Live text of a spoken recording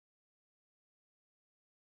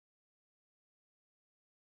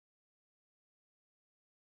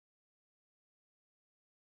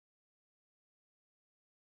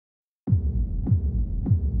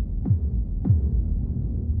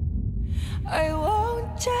I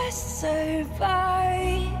won't just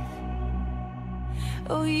survive.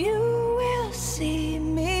 Oh, you will see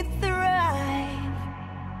me thrive.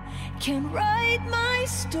 Can write my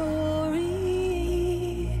story.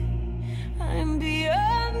 I'm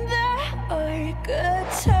beyond the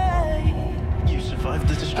archetype. You survived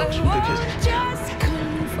the destruction because just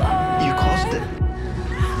conform. you caused it.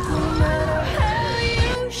 No matter how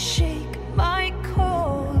you shake my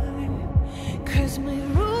core, 'cause my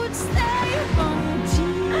roots, they run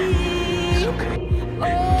deep. It's okay.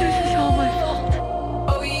 This is all my fault.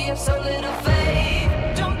 Oh, you have so little faith.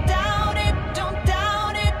 Don't doubt it, don't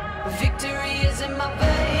doubt it. Victory is in my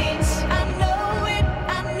veins. I know it,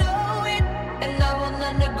 and I will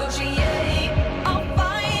not negotiate. I'll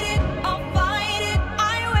fight it,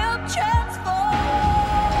 I will transform.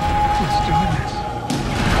 Let's do this.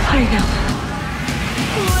 I know.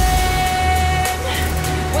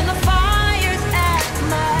 When the fire's at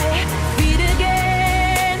my feet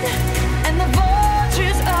again, and the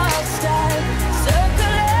vultures all start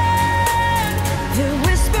circling, they're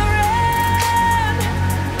whispering,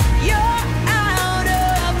 you're out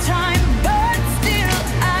of time, but still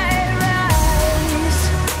I rise.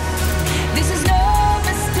 This is no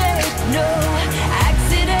mistake, no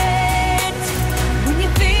accident. When you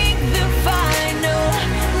think the final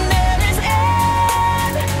nail is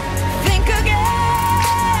in, think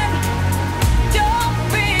again. Don't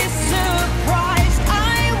be surprised,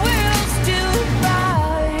 I will still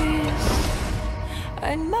rise.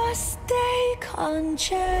 I must stay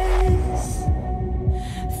conscious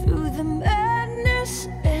through the madness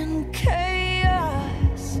and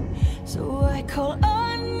chaos. So I call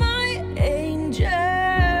on my angels.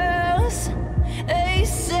 They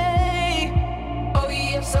say, oh,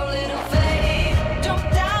 you have so little faith. Don't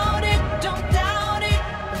doubt it, don't doubt it.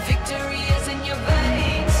 Victory is in your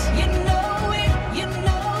veins. You know it,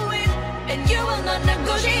 and you will not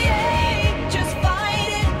negotiate. Just fight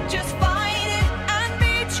it, and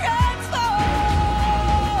be transformed.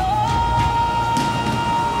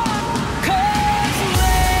 'Cause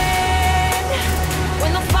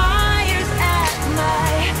when the fire's at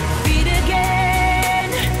my feet again,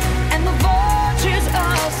 and the vultures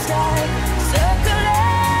all start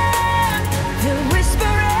circling, they're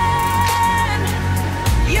whispering,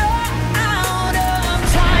 you're out of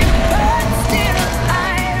time, but still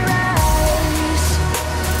I rise.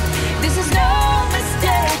 This is no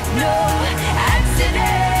mistake, no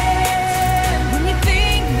accident. When you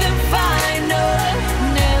think the final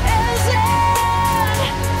nail is in,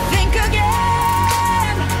 think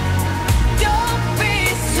again. Don't be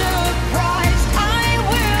surprised, I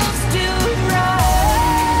will still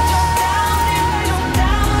rise. Don't doubt it, Now you're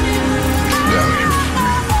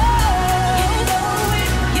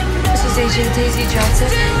This is Agent Daisy Johnson.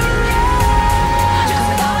 Coming home.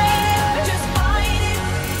 just fight it.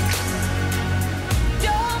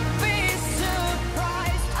 Don't be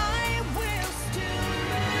surprised, I will still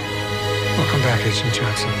rise. Welcome back, Agent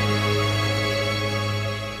Johnson.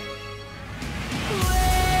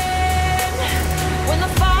 When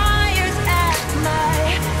the fire's at my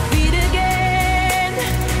feet again,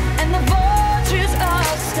 and the vultures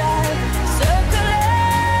all start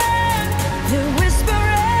circling, they're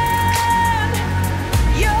whispering,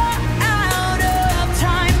 you're out of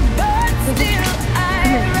time, but still I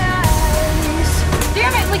rise.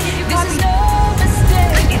 Damn it, like you This is no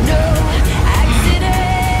mistake, no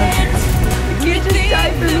accident. You can't just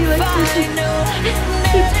die for me like this.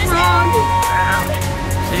 It's wrong.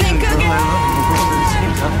 Think again.